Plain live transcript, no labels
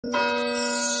El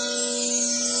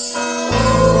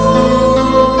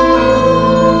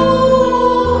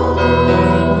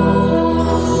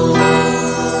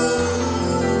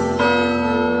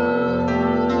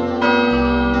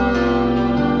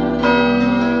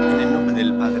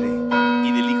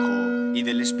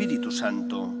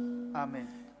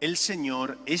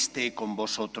Señor esté con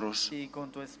vosotros. Y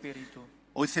con tu espíritu.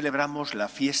 Hoy celebramos la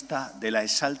fiesta de la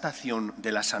exaltación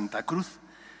de la Santa Cruz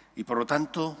y por lo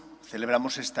tanto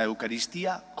celebramos esta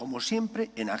Eucaristía como siempre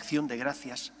en acción de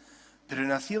gracias, pero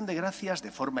en acción de gracias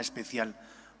de forma especial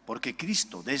porque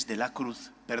Cristo desde la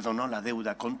cruz perdonó la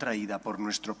deuda contraída por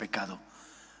nuestro pecado.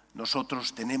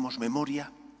 Nosotros tenemos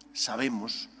memoria,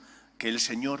 sabemos que el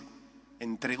Señor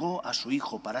entregó a su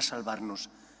Hijo para salvarnos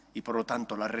y por lo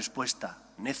tanto la respuesta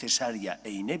necesaria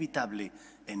e inevitable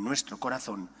en nuestro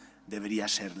corazón debería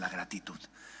ser la gratitud.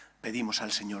 Pedimos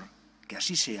al Señor que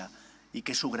así sea y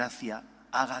que su gracia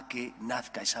haga que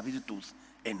nazca esa virtud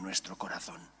en nuestro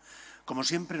corazón. Como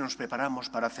siempre nos preparamos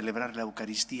para celebrar la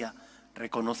Eucaristía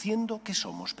reconociendo que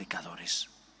somos pecadores.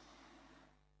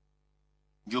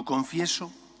 Yo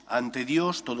confieso ante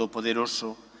Dios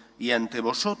Todopoderoso y ante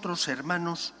vosotros,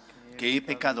 hermanos, que he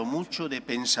pecado mucho de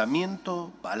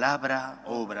pensamiento, palabra,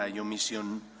 obra y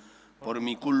omisión, por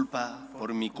mi culpa,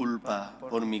 por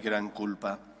mi gran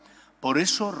culpa. Por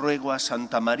eso ruego a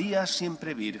Santa María,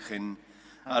 siempre Virgen,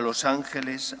 a los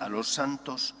ángeles, a los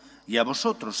santos y a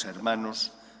vosotros,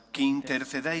 hermanos, que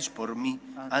intercedáis por mí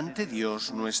ante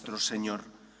Dios nuestro Señor.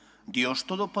 Dios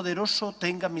Todopoderoso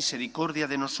tenga misericordia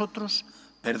de nosotros,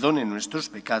 perdone nuestros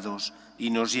pecados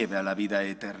y nos lleve a la vida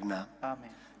eterna.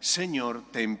 Amén. Señor,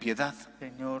 ten piedad.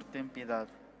 Señor, ten piedad.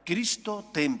 Cristo,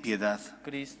 ten piedad.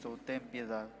 Cristo, ten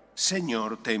piedad.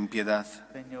 Señor, ten piedad.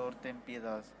 Señor, ten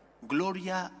piedad.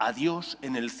 Gloria a Dios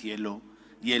en el cielo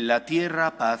y en la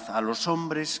tierra paz a los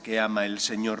hombres que ama el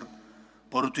Señor.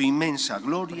 Por tu inmensa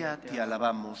gloria te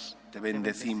alabamos, te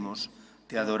bendecimos,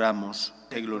 te adoramos,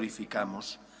 te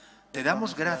glorificamos. Te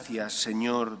damos gracias,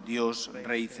 Señor Dios,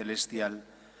 Rey celestial,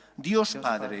 Dios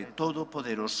Padre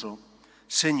Todopoderoso,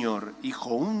 Señor,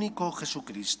 Hijo único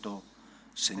Jesucristo,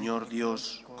 Señor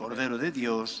Dios, Cordero de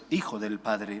Dios, Hijo del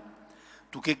Padre.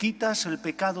 Tú que quitas el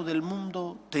pecado del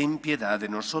mundo, ten piedad de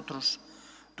nosotros.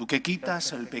 Tú que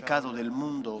quitas el pecado del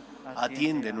mundo,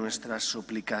 atiende nuestras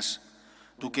súplicas.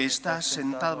 Tú que estás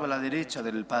sentado a la derecha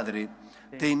del Padre,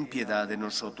 ten piedad de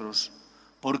nosotros.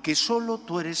 Porque solo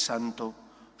tú eres santo,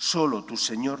 solo tú,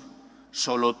 Señor,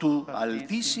 solo tú,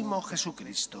 Altísimo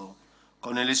Jesucristo,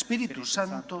 con el Espíritu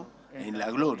Santo, en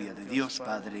la gloria de Dios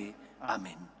Padre.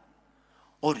 Amén.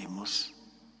 Oremos.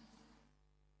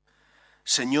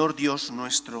 Señor Dios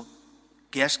nuestro,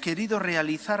 que has querido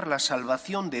realizar la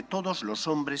salvación de todos los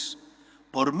hombres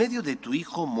por medio de tu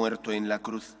Hijo muerto en la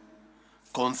cruz,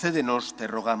 concédenos, te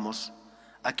rogamos,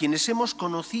 a quienes hemos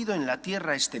conocido en la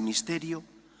tierra este misterio,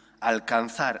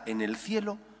 alcanzar en el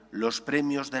cielo los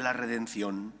premios de la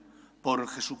redención. Por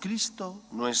Jesucristo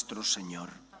nuestro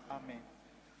Señor. Amén.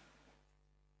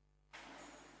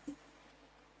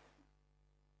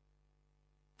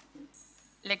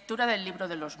 Lectura del libro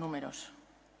de los Números.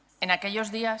 En aquellos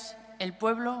días el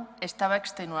pueblo estaba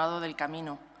extenuado del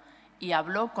camino y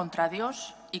habló contra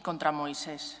Dios y contra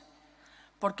Moisés.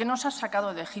 ¿Por qué nos has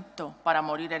sacado de Egipto para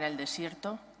morir en el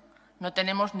desierto? No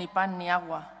tenemos ni pan ni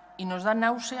agua y nos da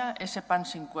náusea ese pan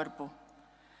sin cuerpo.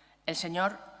 El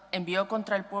Señor envió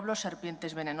contra el pueblo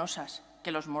serpientes venenosas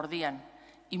que los mordían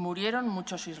y murieron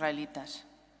muchos israelitas.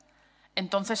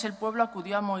 Entonces el pueblo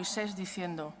acudió a Moisés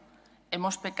diciendo: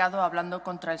 hemos pecado hablando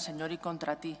contra el Señor y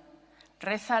contra ti.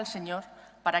 Reza al Señor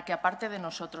para que aparte de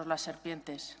nosotros las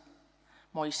serpientes.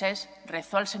 Moisés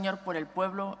rezó al Señor por el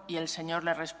pueblo y el Señor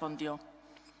le respondió: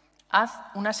 haz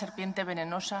una serpiente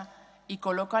venenosa y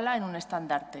colócala en un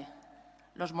estandarte.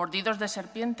 Los mordidos de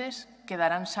serpientes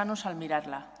quedarán sanos al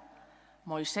mirarla.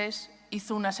 Moisés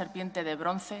hizo una serpiente de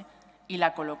bronce y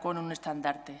la colocó en un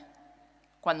estandarte.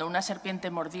 Cuando una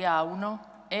serpiente mordía a uno,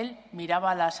 él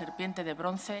miraba a la serpiente de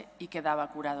bronce y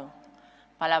quedaba curado.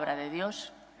 Palabra de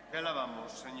Dios. Te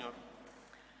alabamos, Señor.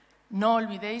 No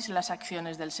olvidéis las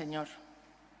acciones del Señor.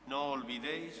 No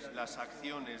olvidéis las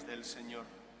acciones del Señor.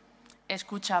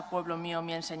 Escucha, pueblo mío,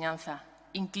 mi enseñanza.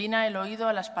 Inclina el oído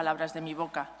a las palabras de mi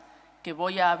boca, que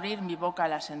voy a abrir mi boca a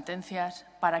las sentencias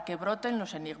para que broten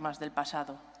los enigmas del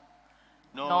pasado.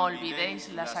 No olvidéis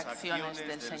las acciones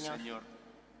del Señor.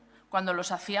 Cuando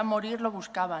los hacía morir lo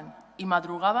buscaban y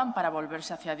madrugaban para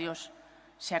volverse hacia Dios.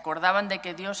 Se acordaban de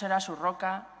que Dios era su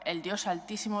roca, el Dios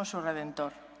altísimo su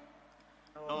redentor.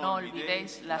 No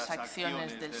olvidéis las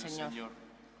acciones del Señor.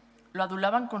 Lo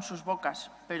adulaban con sus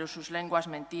bocas, pero sus lenguas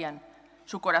mentían.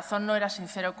 Su corazón no era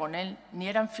sincero con él, ni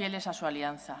eran fieles a su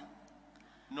alianza.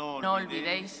 No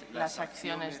olvidéis las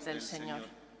acciones del Señor.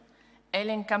 Él,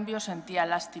 en cambio, sentía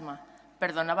lástima,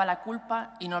 perdonaba la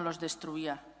culpa y no los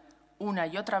destruía. Una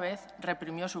y otra vez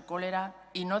reprimió su cólera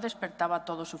y no despertaba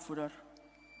todo su furor.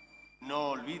 No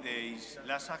olvidéis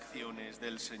las acciones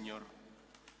del Señor.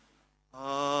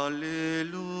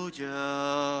 Aleluya.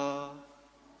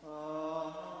 Aleluya.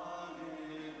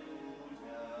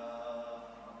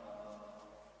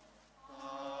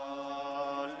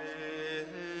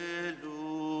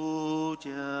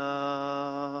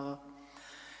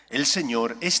 El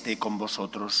Señor esté con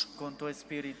vosotros. Con tu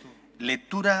espíritu.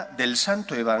 Lectura del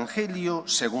Santo Evangelio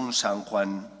según San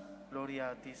Juan. Gloria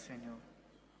a ti, Señor.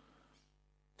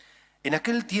 En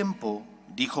aquel tiempo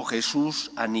dijo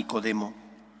Jesús a Nicodemo: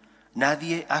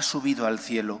 Nadie ha subido al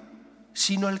cielo,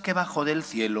 sino el que bajó del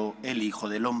cielo, el Hijo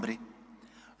del Hombre.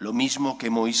 Lo mismo que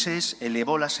Moisés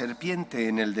elevó la serpiente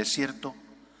en el desierto,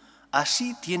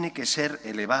 así tiene que ser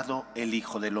elevado el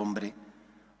Hijo del Hombre,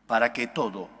 para que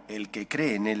todo el que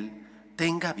cree en él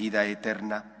tenga vida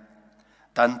eterna.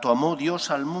 Tanto amó Dios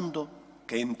al mundo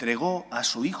que entregó a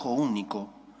su Hijo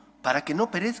único, para que no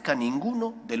perezca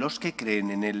ninguno de los que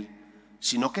creen en él,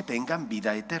 sino que tengan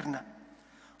vida eterna.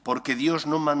 Porque Dios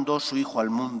no mandó su Hijo al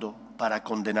mundo para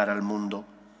condenar al mundo,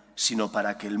 sino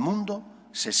para que el mundo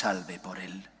se salve por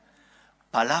él.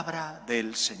 Palabra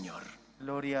del Señor.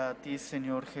 Gloria a ti,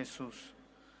 Señor Jesús.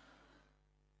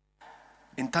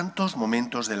 En tantos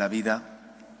momentos de la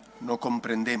vida no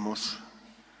comprendemos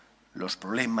los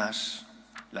problemas,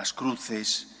 las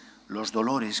cruces, los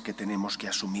dolores que tenemos que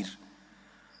asumir.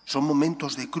 Son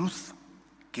momentos de cruz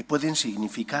que pueden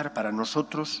significar para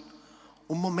nosotros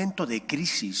un momento de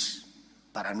crisis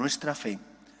para nuestra fe,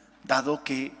 dado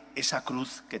que esa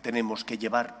cruz que tenemos que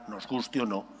llevar, nos guste o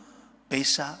no,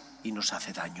 pesa y nos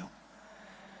hace daño.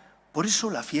 Por eso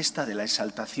la fiesta de la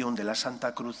exaltación de la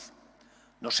Santa Cruz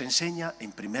nos enseña,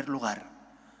 en primer lugar,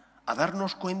 a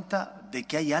darnos cuenta de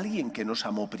que hay alguien que nos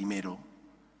amó primero.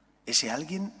 Ese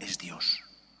alguien es Dios.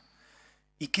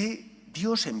 Y que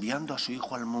Dios, enviando a su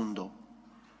Hijo al mundo,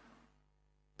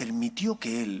 permitió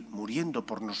que Él, muriendo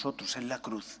por nosotros en la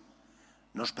cruz,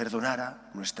 nos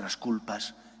perdonara nuestras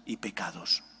culpas y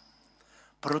pecados.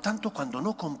 Por lo tanto, cuando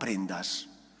no comprendas,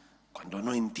 cuando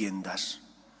no entiendas,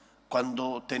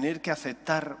 cuando tener que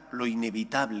aceptar lo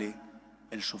inevitable,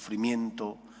 el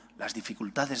sufrimiento, las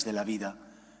dificultades de la vida,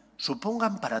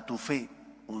 supongan para tu fe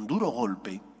un duro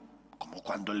golpe, como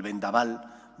cuando el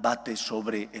vendaval bate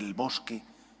sobre el bosque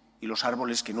y los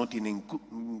árboles que no tienen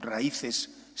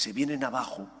raíces se vienen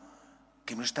abajo,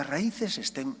 que nuestras raíces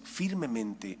estén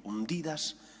firmemente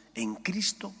hundidas en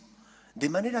Cristo, de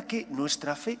manera que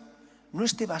nuestra fe no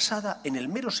esté basada en el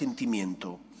mero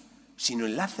sentimiento, sino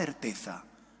en la certeza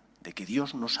de que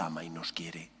Dios nos ama y nos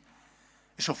quiere.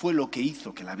 Eso fue lo que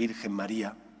hizo que la Virgen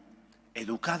María,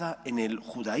 educada en el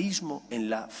judaísmo, en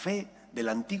la fe del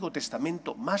Antiguo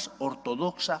Testamento más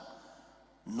ortodoxa,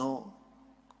 no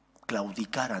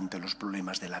claudicara ante los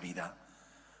problemas de la vida.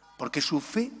 Porque su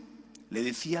fe le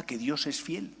decía que Dios es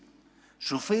fiel.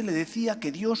 Su fe le decía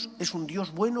que Dios es un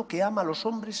Dios bueno que ama a los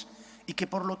hombres y que,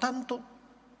 por lo tanto,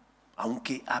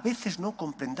 aunque a veces no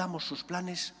comprendamos sus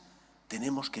planes,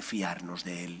 tenemos que fiarnos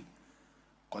de Él.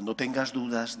 Cuando tengas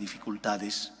dudas,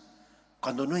 dificultades,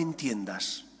 cuando no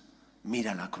entiendas,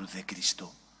 mira la cruz de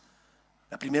Cristo.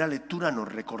 La primera lectura nos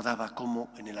recordaba cómo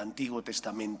en el Antiguo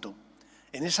Testamento,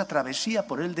 en esa travesía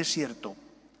por el desierto,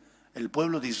 el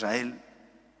pueblo de Israel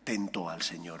tentó al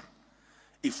Señor.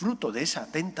 Y fruto de esa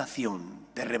tentación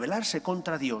de rebelarse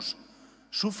contra Dios,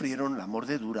 sufrieron la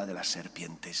mordedura de las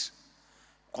serpientes.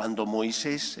 Cuando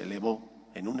Moisés elevó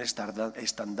en un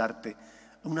estandarte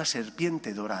una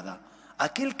serpiente dorada,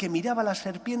 aquel que miraba a la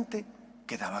serpiente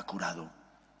quedaba curado.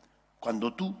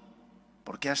 Cuando tú,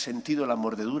 porque has sentido la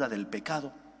mordedura del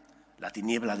pecado, la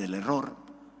tiniebla del error,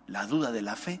 la duda de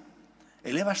la fe,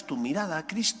 elevas tu mirada a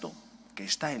Cristo, que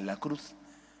está en la cruz,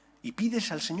 y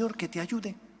pides al Señor que te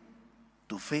ayude,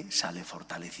 tu fe sale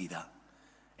fortalecida.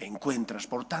 Encuentras,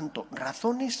 por tanto,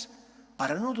 razones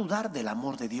para no dudar del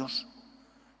amor de Dios,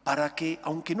 para que,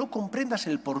 aunque no comprendas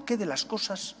el porqué de las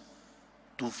cosas,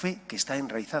 tu fe, que está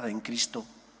enraizada en Cristo,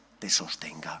 te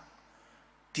sostenga.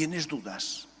 Tienes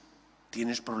dudas,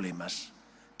 tienes problemas,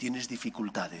 tienes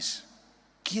dificultades.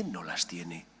 ¿Quién no las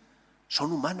tiene?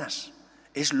 Son humanas,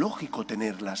 es lógico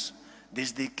tenerlas.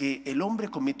 Desde que el hombre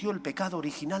cometió el pecado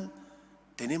original,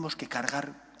 tenemos que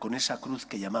cargar con esa cruz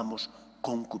que llamamos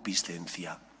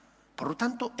concupiscencia. Por lo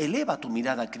tanto, eleva tu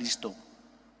mirada a Cristo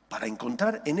para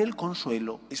encontrar en Él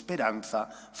consuelo, esperanza,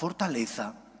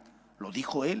 fortaleza. Lo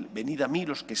dijo Él: venid a mí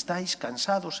los que estáis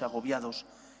cansados y agobiados,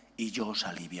 y yo os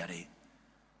aliviaré.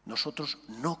 Nosotros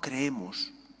no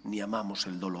creemos ni amamos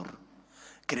el dolor.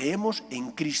 Creemos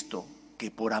en Cristo,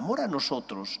 que por amor a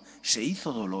nosotros se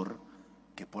hizo dolor,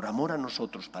 que por amor a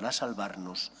nosotros para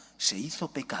salvarnos se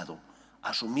hizo pecado,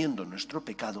 asumiendo nuestro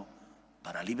pecado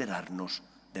para liberarnos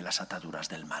de las ataduras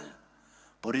del mal.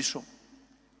 Por eso,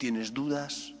 tienes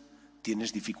dudas,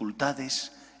 tienes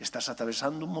dificultades, estás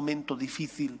atravesando un momento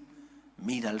difícil,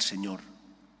 mira al Señor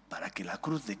para que la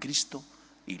cruz de Cristo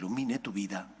ilumine tu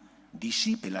vida,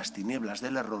 disipe las tinieblas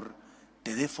del error,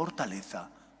 te dé fortaleza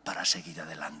para seguir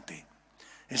adelante.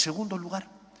 En segundo lugar,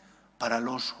 para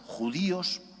los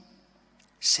judíos,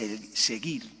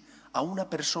 seguir a una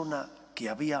persona que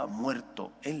había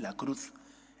muerto en la cruz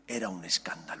era un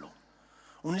escándalo.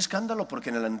 Un escándalo porque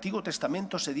en el Antiguo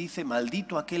Testamento se dice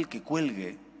maldito aquel que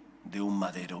cuelgue de un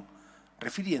madero,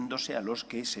 refiriéndose a los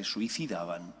que se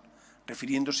suicidaban,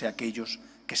 refiriéndose a aquellos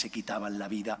que se quitaban la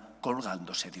vida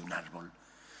colgándose de un árbol.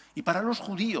 Y para los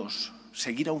judíos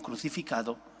seguir a un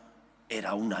crucificado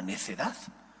era una necedad.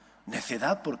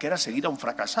 Necedad porque era seguir a un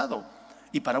fracasado.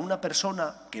 Y para una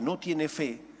persona que no tiene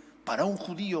fe, para un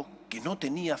judío que no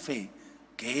tenía fe,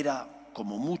 que era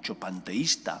como mucho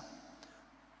panteísta,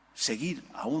 seguir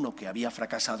a uno que había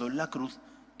fracasado en la cruz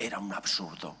era un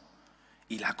absurdo.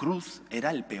 Y la cruz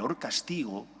era el peor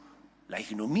castigo, la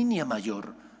ignominia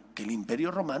mayor que el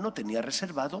Imperio Romano tenía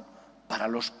reservado para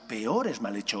los peores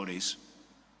malhechores.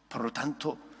 Por lo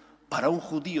tanto, para un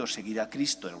judío seguir a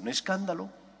Cristo era un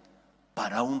escándalo,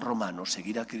 para un romano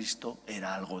seguir a Cristo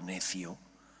era algo necio.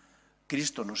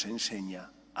 Cristo nos enseña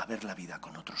a ver la vida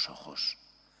con otros ojos.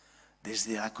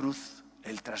 Desde la cruz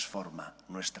Él transforma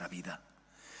nuestra vida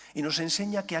y nos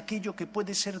enseña que aquello que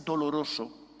puede ser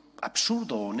doloroso,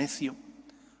 absurdo o necio,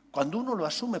 cuando uno lo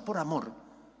asume por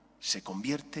amor, se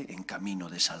convierte en camino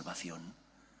de salvación.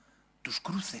 Tus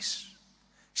cruces,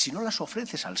 si no las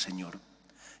ofreces al Señor,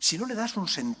 si no le das un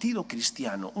sentido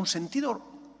cristiano, un sentido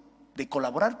de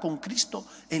colaborar con Cristo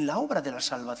en la obra de la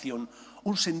salvación,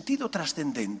 un sentido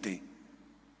trascendente,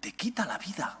 te quita la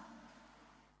vida.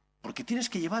 Porque tienes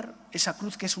que llevar esa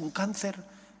cruz que es un cáncer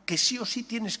que sí o sí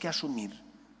tienes que asumir.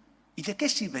 ¿Y de qué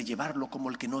sirve llevarlo como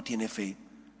el que no tiene fe?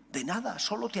 De nada,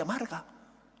 solo te amarga.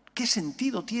 ¿Qué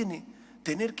sentido tiene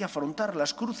tener que afrontar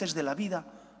las cruces de la vida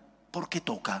porque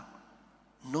toca?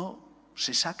 No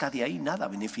se saca de ahí nada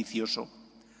beneficioso.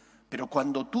 Pero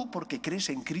cuando tú, porque crees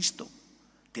en Cristo,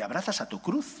 te abrazas a tu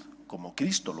cruz, como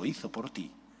Cristo lo hizo por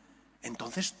ti,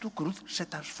 entonces tu cruz se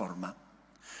transforma.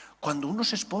 Cuando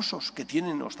unos esposos que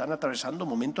tienen o están atravesando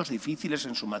momentos difíciles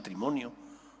en su matrimonio,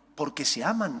 porque se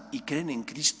aman y creen en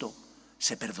Cristo,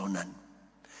 se perdonan.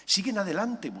 Siguen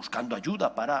adelante buscando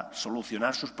ayuda para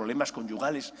solucionar sus problemas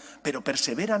conyugales, pero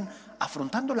perseveran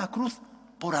afrontando la cruz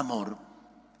por amor.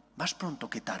 Más pronto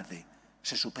que tarde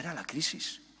se supera la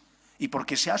crisis. Y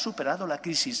porque se ha superado la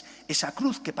crisis, esa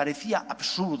cruz que parecía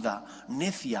absurda,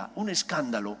 necia, un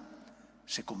escándalo,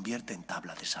 se convierte en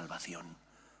tabla de salvación.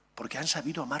 Porque han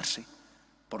sabido amarse,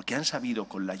 porque han sabido,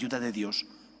 con la ayuda de Dios,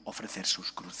 ofrecer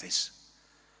sus cruces.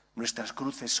 Nuestras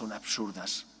cruces son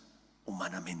absurdas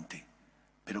humanamente,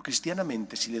 pero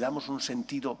cristianamente, si le damos un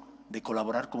sentido de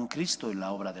colaborar con Cristo en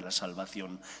la obra de la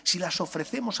salvación, si las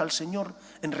ofrecemos al Señor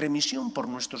en remisión por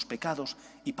nuestros pecados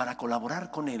y para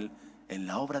colaborar con Él en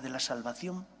la obra de la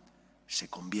salvación, se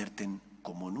convierten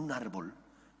como en un árbol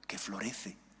que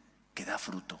florece, que da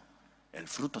fruto, el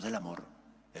fruto del amor,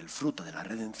 el fruto de la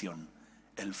redención,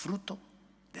 el fruto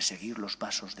de seguir los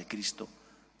pasos de Cristo,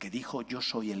 que dijo: yo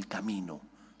soy el camino,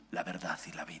 la verdad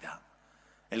y la vida.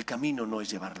 El camino no es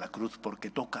llevar la cruz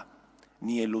porque toca,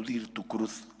 ni eludir tu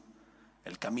cruz.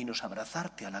 El camino es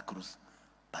abrazarte a la cruz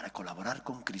para colaborar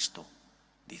con Cristo,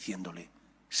 diciéndole: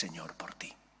 Señor, por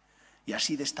ti. Y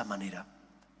así, de esta manera,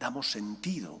 damos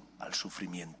sentido al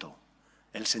sufrimiento.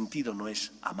 El sentido no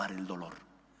es amar el dolor,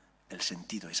 el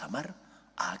sentido es amar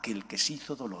a aquel que se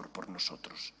hizo dolor por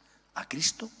nosotros, a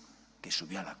Cristo que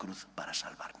subió a la cruz para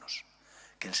salvarnos.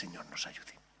 Que el Señor nos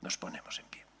ayude. Nos ponemos en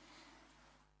pie.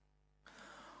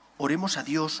 Oremos a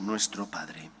Dios nuestro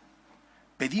Padre.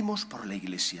 Pedimos por la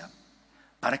Iglesia,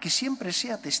 para que siempre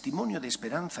sea testimonio de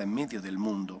esperanza en medio del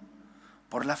mundo,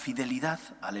 por la fidelidad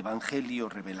al Evangelio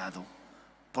revelado,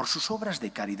 por sus obras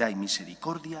de caridad y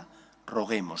misericordia,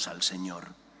 roguemos al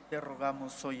Señor. Te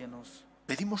rogamos, óyenos.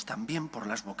 Pedimos también por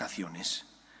las vocaciones,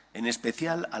 en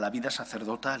especial a la vida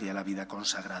sacerdotal y a la vida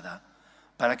consagrada,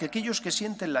 para que aquellos que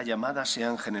sienten la llamada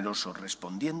sean generosos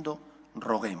respondiendo,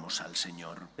 roguemos al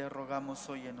Señor. Te rogamos,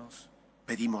 óyenos.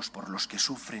 Pedimos por los que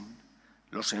sufren,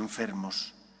 los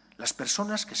enfermos, las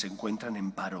personas que se encuentran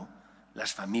en paro,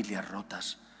 las familias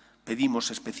rotas. Pedimos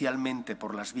especialmente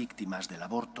por las víctimas del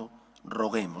aborto,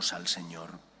 roguemos al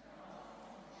Señor.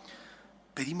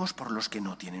 Pedimos por los que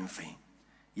no tienen fe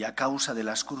y a causa de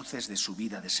las cruces de su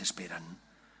vida desesperan,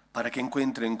 para que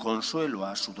encuentren consuelo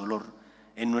a su dolor.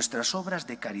 En nuestras obras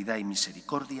de caridad y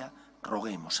misericordia,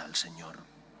 roguemos al Señor.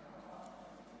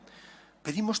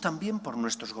 Pedimos también por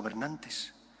nuestros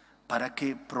gobernantes, para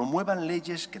que promuevan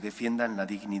leyes que defiendan la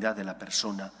dignidad de la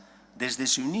persona, desde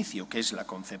su inicio, que es la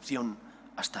concepción,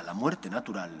 hasta la muerte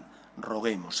natural,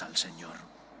 roguemos al Señor.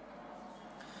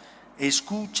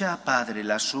 Escucha, Padre,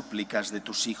 las súplicas de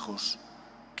tus hijos,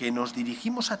 que nos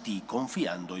dirigimos a ti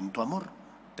confiando en tu amor.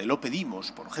 Te lo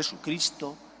pedimos por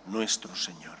Jesucristo, nuestro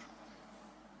Señor.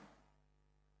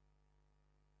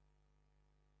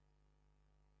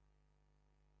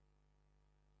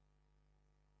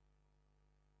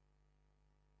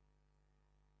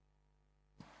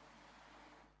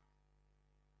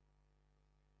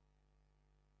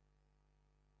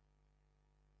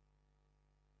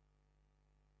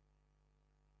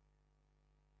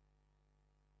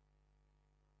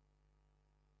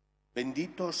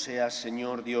 Bendito seas,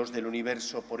 Señor Dios del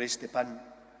universo, por este pan,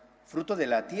 fruto de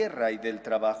la tierra y del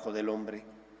trabajo del hombre,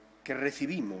 que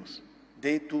recibimos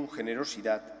de tu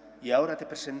generosidad y ahora te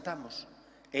presentamos.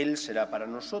 Él será para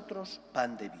nosotros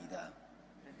pan de vida.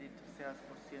 Bendito seas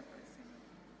por siempre, Señor.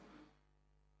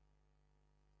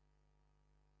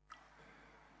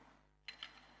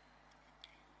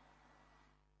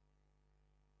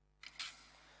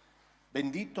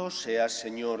 Bendito seas,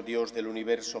 Señor Dios del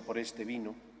universo, por este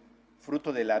vino,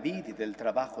 fruto de la vid y del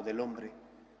trabajo del hombre,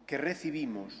 que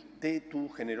recibimos de tu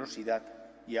generosidad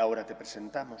y ahora te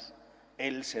presentamos.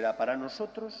 Él será para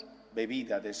nosotros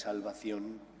bebida de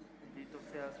salvación. Bendito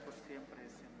seas por siempre,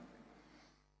 Señor.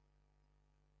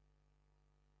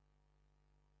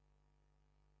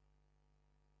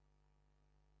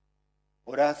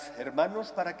 Orad,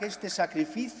 hermanos, para que este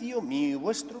sacrificio mío y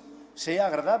vuestro sea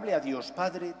agradable a Dios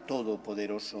Padre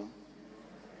Todopoderoso.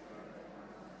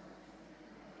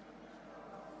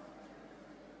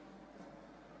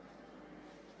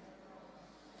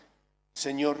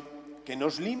 Señor, que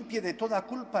nos limpie de toda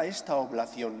culpa esta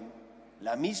oblación,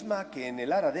 la misma que en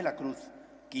el ara de la cruz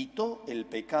quitó el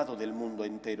pecado del mundo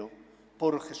entero.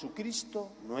 Por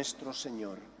Jesucristo nuestro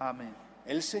Señor. Amén.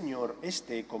 El Señor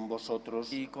esté con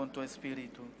vosotros. Y con tu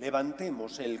espíritu.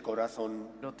 Levantemos el corazón.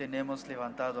 Lo tenemos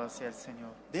levantado hacia el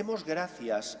Señor. Demos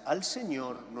gracias al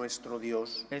Señor nuestro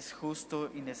Dios. Es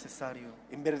justo y necesario.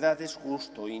 En verdad es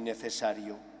justo y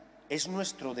necesario. Es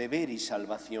nuestro deber y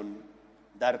salvación.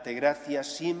 Darte gracias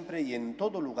siempre y en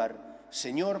todo lugar,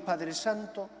 Señor Padre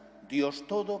Santo, Dios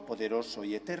Todopoderoso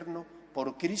y Eterno,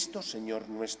 por Cristo Señor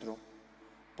nuestro,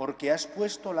 porque has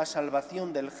puesto la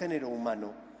salvación del género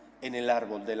humano en el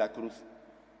árbol de la cruz,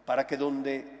 para que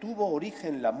donde tuvo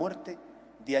origen la muerte,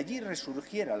 de allí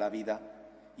resurgiera la vida,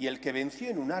 y el que venció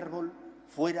en un árbol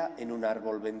fuera en un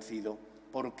árbol vencido,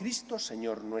 por Cristo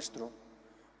Señor nuestro.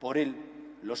 Por él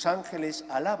los ángeles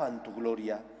alaban tu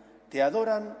gloria, te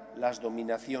adoran las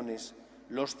dominaciones,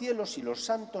 los cielos y los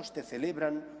santos te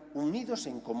celebran unidos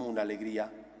en común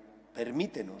alegría.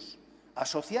 Permítenos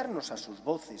asociarnos a sus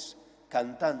voces,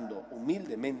 cantando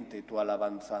humildemente tu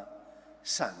alabanza.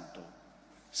 Santo,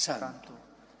 santo,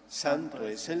 santo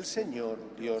es el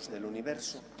Señor, Dios del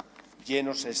universo.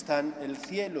 Llenos están el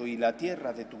cielo y la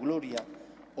tierra de tu gloria.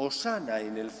 Hosana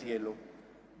en el cielo.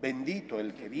 Bendito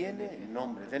el que viene en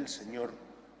nombre del Señor.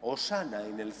 Hosana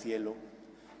en el cielo.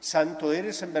 Santo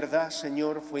eres en verdad,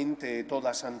 Señor, fuente de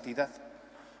toda santidad.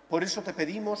 Por eso te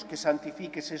pedimos que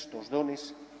santifiques estos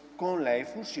dones con la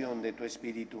efusión de tu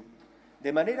Espíritu,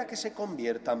 de manera que se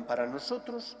conviertan para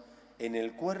nosotros en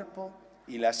el cuerpo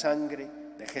y la sangre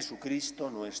de Jesucristo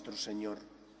nuestro Señor,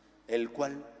 el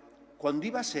cual, cuando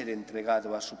iba a ser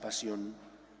entregado a su pasión,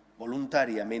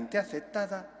 voluntariamente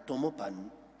aceptada, tomó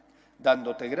pan,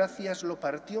 dándote gracias lo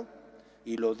partió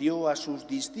y lo dio a sus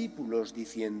discípulos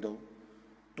diciendo: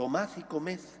 tomad y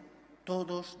comed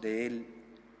todos de él,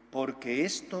 porque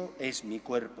esto es mi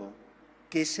cuerpo,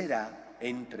 que será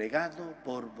entregado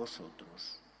por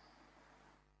vosotros.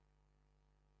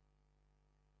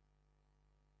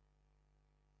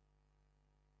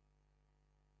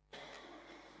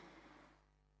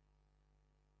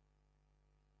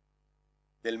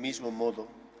 Del mismo modo,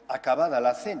 acabada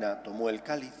la cena, tomó el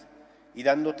cáliz y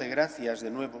dándote gracias de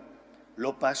nuevo,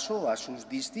 lo pasó a sus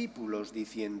discípulos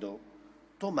diciendo: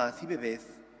 tomad y bebed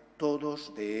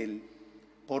todos de él,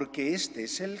 porque este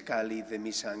es el cáliz de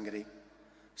mi sangre,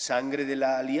 sangre de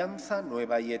la alianza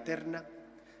nueva y eterna,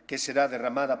 que será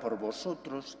derramada por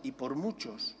vosotros y por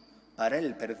muchos para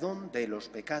el perdón de los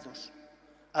pecados.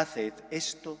 Haced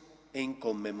esto en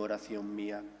conmemoración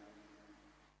mía.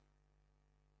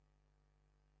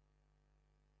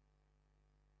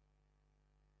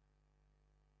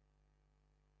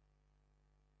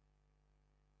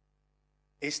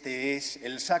 Este es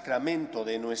el sacramento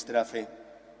de nuestra fe.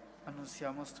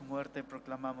 Anunciamos tu muerte y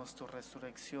proclamamos tu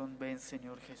resurrección. Ven,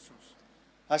 Señor Jesús.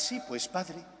 Así pues,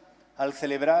 Padre, al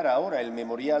celebrar ahora el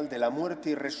memorial de la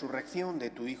muerte y resurrección de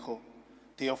tu Hijo,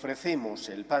 te ofrecemos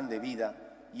el pan de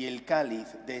vida y el cáliz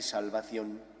de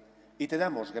salvación, y te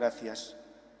damos gracias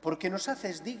porque nos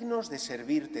haces dignos de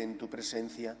servirte en tu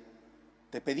presencia.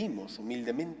 Te pedimos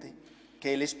humildemente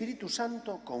que el Espíritu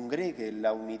Santo congregue en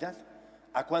la unidad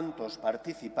a cuantos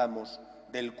participamos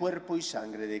del cuerpo y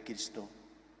sangre de Cristo.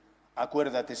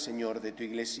 Acuérdate, Señor, de tu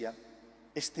Iglesia,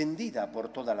 extendida por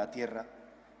toda la tierra,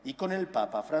 y con el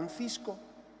Papa Francisco,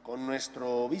 con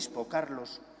nuestro obispo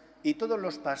Carlos y todos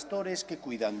los pastores que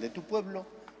cuidan de tu pueblo,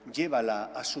 llévala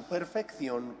a su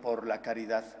perfección por la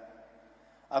caridad.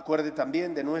 Acuerde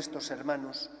también de nuestros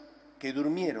hermanos que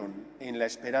durmieron en la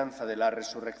esperanza de la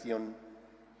resurrección,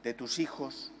 de tus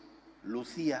hijos,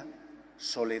 Lucía,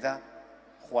 Soledad,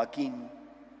 Joaquín,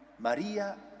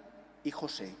 María y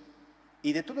José,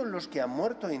 y de todos los que han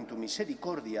muerto en tu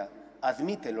misericordia,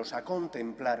 admítelos a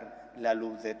contemplar la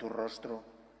luz de tu rostro.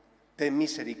 Ten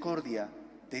misericordia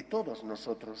de todos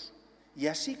nosotros, y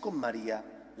así con María,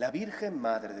 la Virgen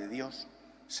Madre de Dios,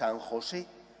 San José,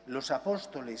 los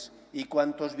apóstoles y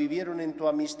cuantos vivieron en tu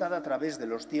amistad a través de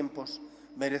los tiempos,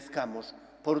 merezcamos,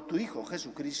 por tu Hijo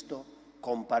Jesucristo,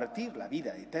 compartir la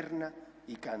vida eterna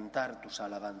y cantar tus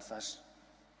alabanzas.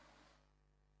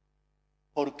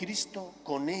 Por Cristo,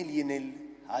 con Él y en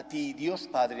Él, a ti, Dios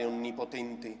Padre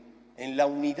Omnipotente, en la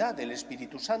unidad del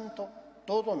Espíritu Santo,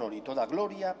 todo honor y toda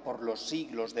gloria por los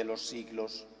siglos de los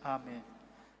siglos. Amén.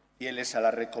 Fieles a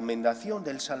la recomendación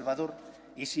del Salvador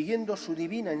y siguiendo su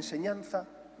divina enseñanza,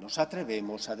 nos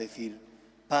atrevemos a decir: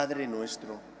 Padre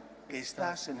nuestro, que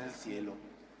estás en el cielo,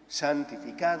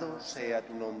 santificado sea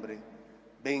tu nombre.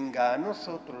 Venga a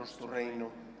nosotros tu reino.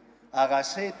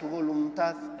 Hágase tu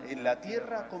voluntad en la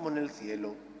tierra como en el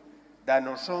cielo.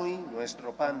 Danos hoy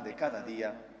nuestro pan de cada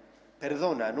día.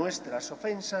 Perdona nuestras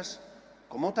ofensas,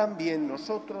 como también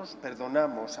nosotros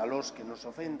perdonamos a los que nos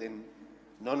ofenden.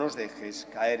 No nos dejes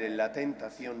caer en la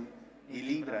tentación y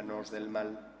líbranos del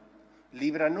mal.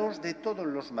 Líbranos de todos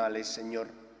los males, Señor,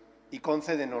 y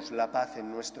concédenos la paz en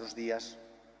nuestros días,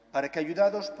 para que,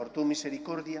 ayudados por tu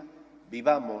misericordia,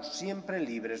 vivamos siempre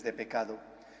libres de pecado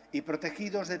y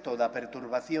protegidos de toda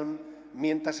perturbación,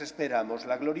 mientras esperamos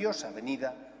la gloriosa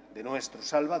venida de nuestro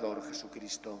Salvador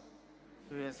Jesucristo.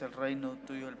 Tuyo es el reino,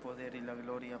 tuyo el poder y la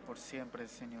gloria por siempre,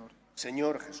 Señor.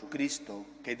 Señor Jesucristo,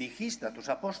 que dijiste a tus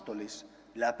apóstoles: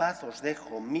 la paz os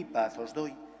dejo, mi paz os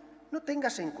doy, no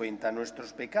tengas en cuenta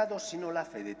nuestros pecados, sino la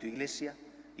fe de tu Iglesia,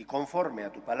 y conforme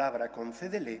a tu palabra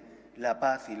concédele la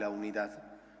paz y la unidad.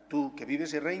 Tú, que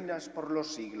vives y reinas por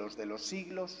los siglos de los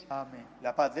siglos. Amén.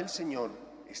 La paz del Señor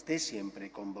esté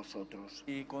siempre con vosotros.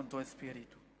 Y con tu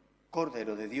espíritu.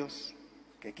 Cordero de Dios,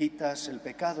 que quitas el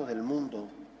pecado del mundo,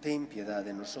 ten piedad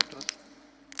de nosotros.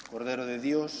 Cordero de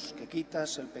Dios, que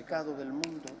quitas el pecado del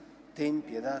mundo, ten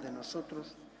piedad de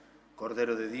nosotros.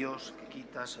 Cordero de Dios, que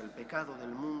quitas el pecado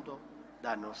del mundo,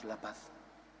 danos la paz.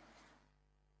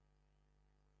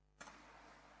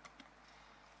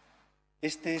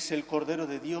 Este es el Cordero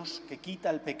de Dios que quita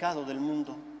el pecado del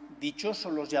mundo.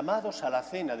 Dichosos los llamados a la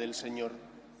cena del Señor.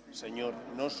 Señor,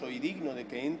 no soy digno de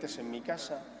que entres en mi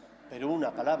casa, pero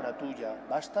una palabra tuya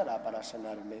bastará para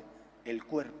sanarme. El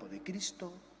cuerpo de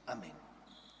Cristo. Amén.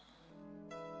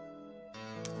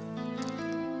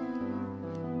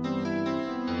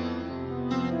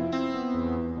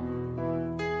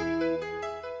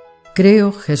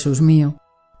 Creo, Jesús mío,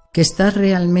 que estás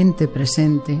realmente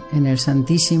presente en el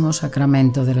Santísimo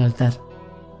Sacramento del altar.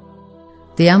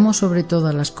 Te amo sobre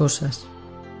todas las cosas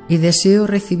y deseo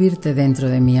recibirte dentro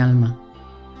de mi alma,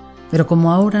 pero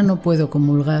como ahora no puedo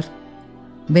comulgar,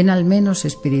 ven al menos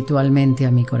espiritualmente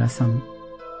a mi corazón.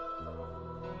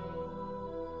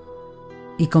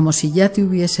 Y como si ya te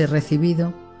hubiese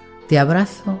recibido, te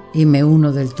abrazo y me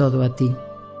uno del todo a ti.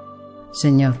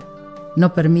 Señor,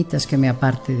 no permitas que me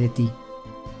aparte de ti.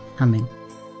 Amén.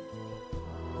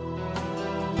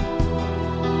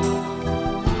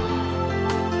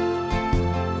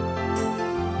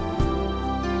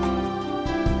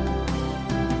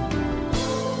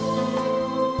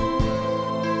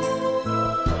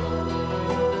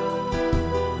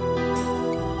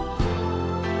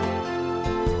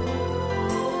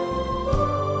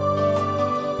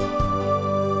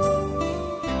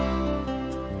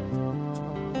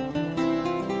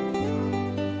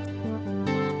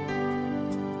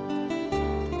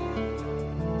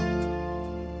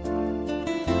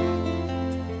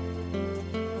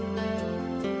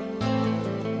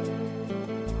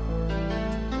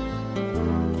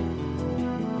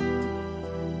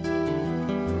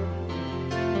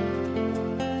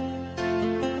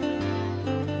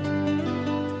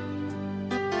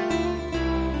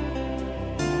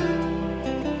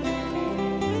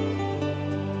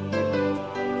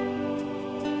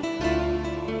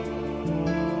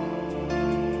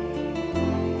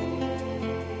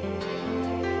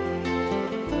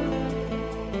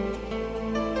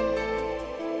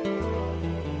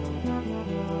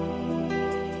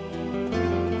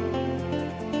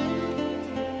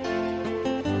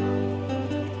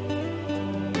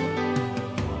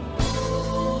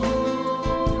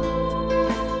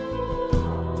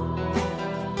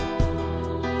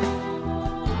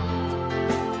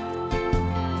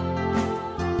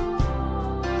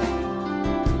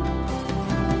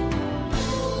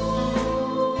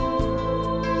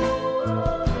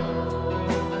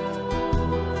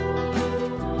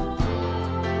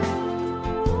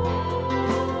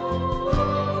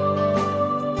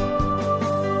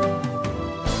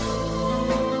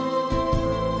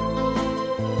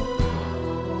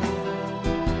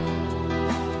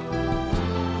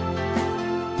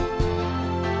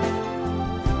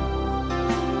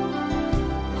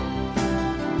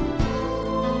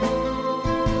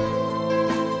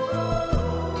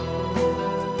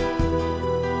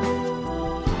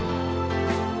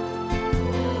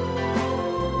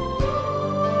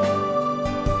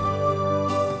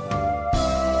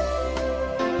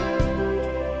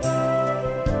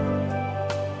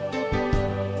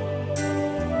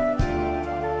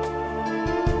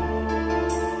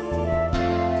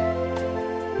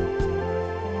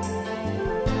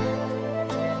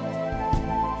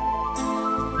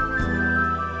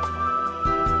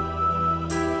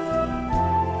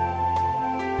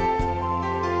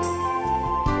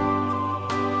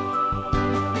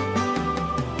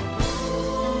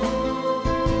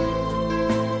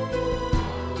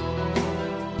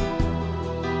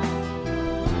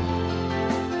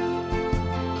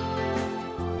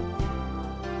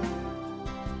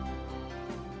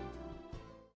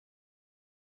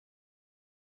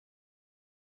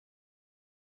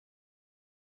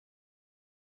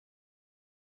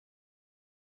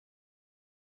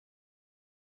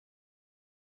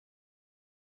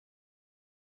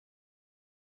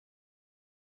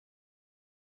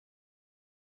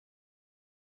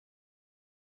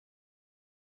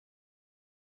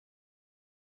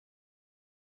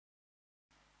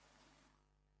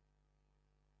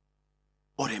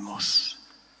 Oremos.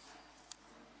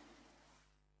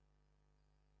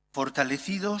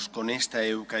 Fortalecidos con esta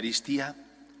Eucaristía,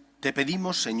 te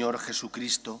pedimos, Señor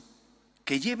Jesucristo,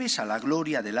 que lleves a la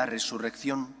gloria de la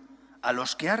resurrección a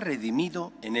los que has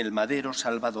redimido en el madero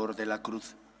salvador de la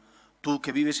cruz. Tú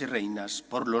que vives y reinas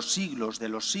por los siglos de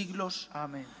los siglos.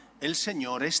 Amén. El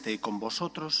Señor esté con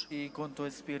vosotros. Y con tu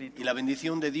espíritu. Y la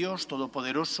bendición de Dios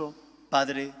Todopoderoso,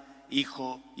 Padre,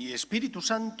 Hijo y Espíritu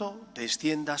Santo,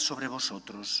 descienda sobre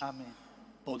vosotros. Amén.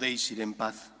 Podéis ir en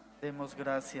paz. Demos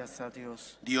gracias a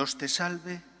Dios. Dios te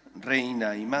salve,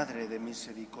 Reina y Madre de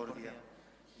misericordia.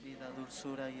 Vida,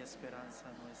 dulzura y esperanza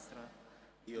nuestra.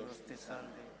 Dios te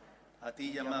salve. A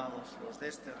ti llamamos los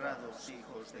desterrados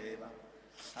hijos de Eva.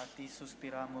 A ti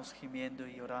suspiramos gimiendo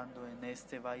y llorando en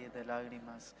este valle de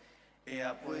lágrimas.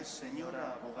 Ea pues,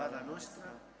 Señora, abogada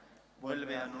nuestra,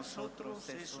 vuelve a nosotros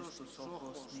esos tus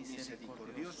ojos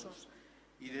misericordiosos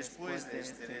y después de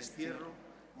este destierro,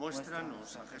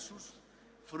 muéstranos a Jesús,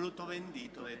 fruto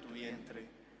bendito de tu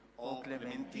vientre. Oh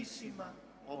clementísima,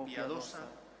 oh piadosa,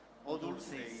 oh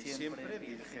dulce y siempre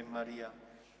Virgen María,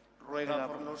 ruega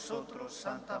por nosotros,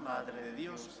 Santa Madre de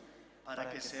Dios, para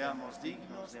que seamos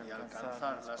dignos de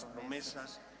alcanzar las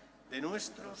promesas de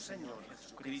nuestro Señor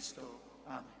Jesucristo.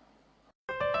 Amén.